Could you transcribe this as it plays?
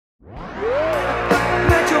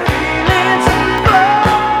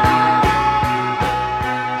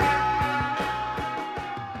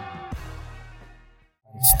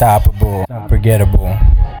unstoppable, unforgettable,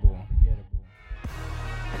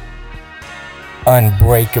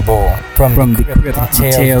 unbreakable. From the crypt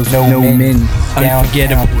tales, no men,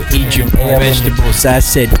 unforgettable, eat your vegetables. I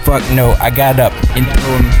said, fuck no, I got up and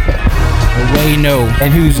threw him away, no.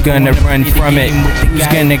 And who's gonna run from it? Who's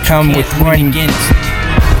gonna come with running against?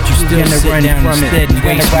 Still gonna run down instead and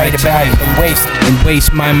waste my time and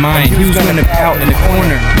waste my mind. Who's gonna pout in the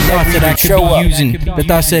corner? The thoughts that I could be using, the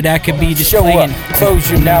thoughts that I could be displaying. Close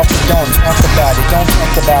your mouth, don't talk about it, don't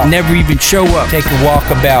talk about it. Never even show up. Take a walk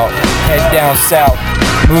about, head down south,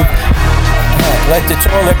 move. Let the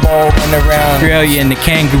toilet bowl run around. Australia and the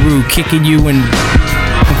kangaroo kicking you and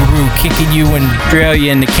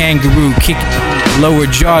Australia and the kangaroo kick lower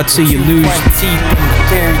jaw till you lose teeth and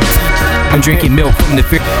fairy teeth. I'm drinking milk from the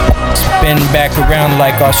spin back around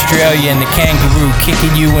like Australia and the kangaroo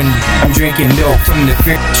kicking you and I'm drinking milk from the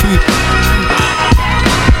tooth.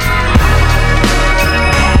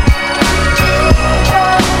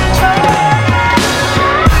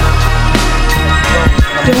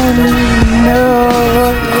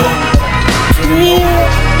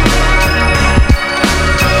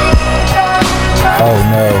 Oh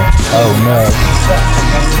no, oh no.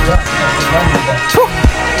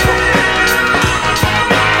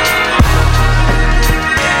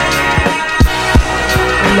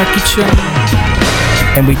 Lucky charm.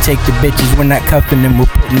 And we take the bitches, we're not cuffing them, we're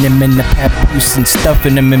putting them in the papoose and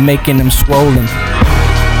stuffing them and making them swollen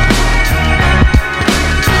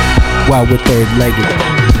while we're third-legged,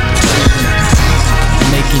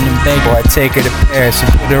 making them beg. Or I take her to Paris and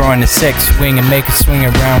put her on the sex swing and make her swing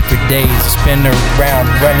around for days, spin her around,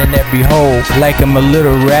 running every hole like I'm a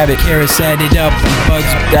little rabbit. Carrots added up and bugs.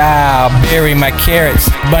 I'll bury my carrots,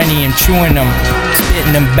 bunny and chewing them,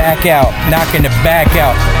 spitting them back out, knocking the back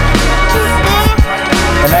out.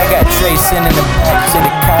 And I got Trey sending them back to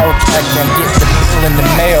the chiropractor and getting the bill in the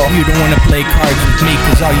mail. You don't wanna play cards with me,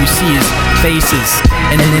 cause all you see is faces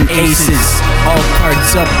and then aces. All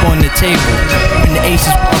cards up on the table. When the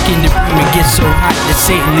aces walk in the room, it gets so hot that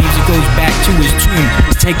Satan leaves and goes back to his tomb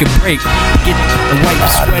to take a break, get the white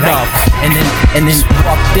sweat off, and then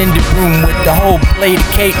walked in the room with the whole plate of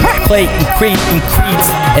cake, plate and crate and creeds,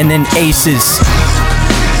 and then aces.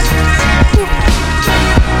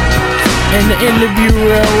 And the interview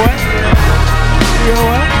real what? Real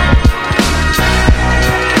what?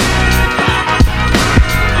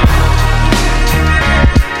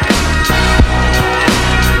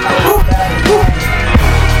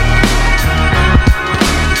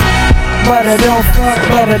 But I don't fuck,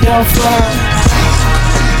 but I don't fuck.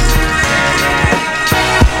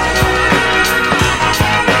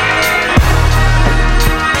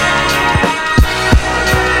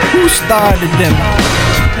 Who started them?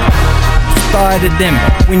 Started them.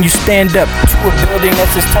 When you stand up to a building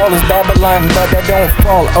that's as tall as Babylon, but I don't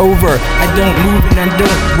fall over, I don't move and I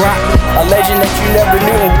don't rock. A legend that you never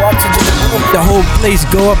knew and walked into the room. The whole place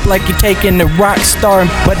go up like you're taking the rock star,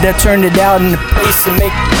 but I turned it out in the place and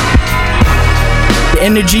make the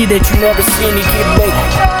energy that you never seen it get big.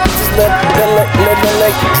 Living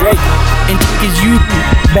like Drake. And take his youth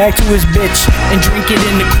back to his bitch and drink it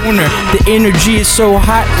in the corner. The energy is so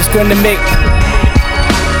hot, it's gonna make.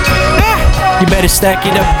 You better stack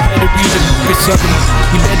it up, you better read a book or something.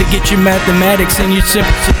 You better get your mathematics and your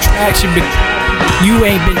simple subtraction. You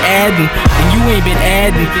ain't been adding, and you ain't been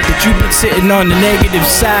adding, but you've been sitting on the negative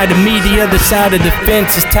side of me, the other side of the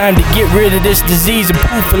fence. It's time to get rid of this disease and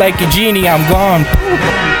poof, like a genie, I'm gone.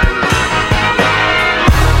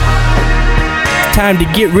 Time to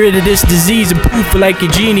get rid of this disease and poof, like a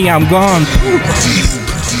genie, I'm gone.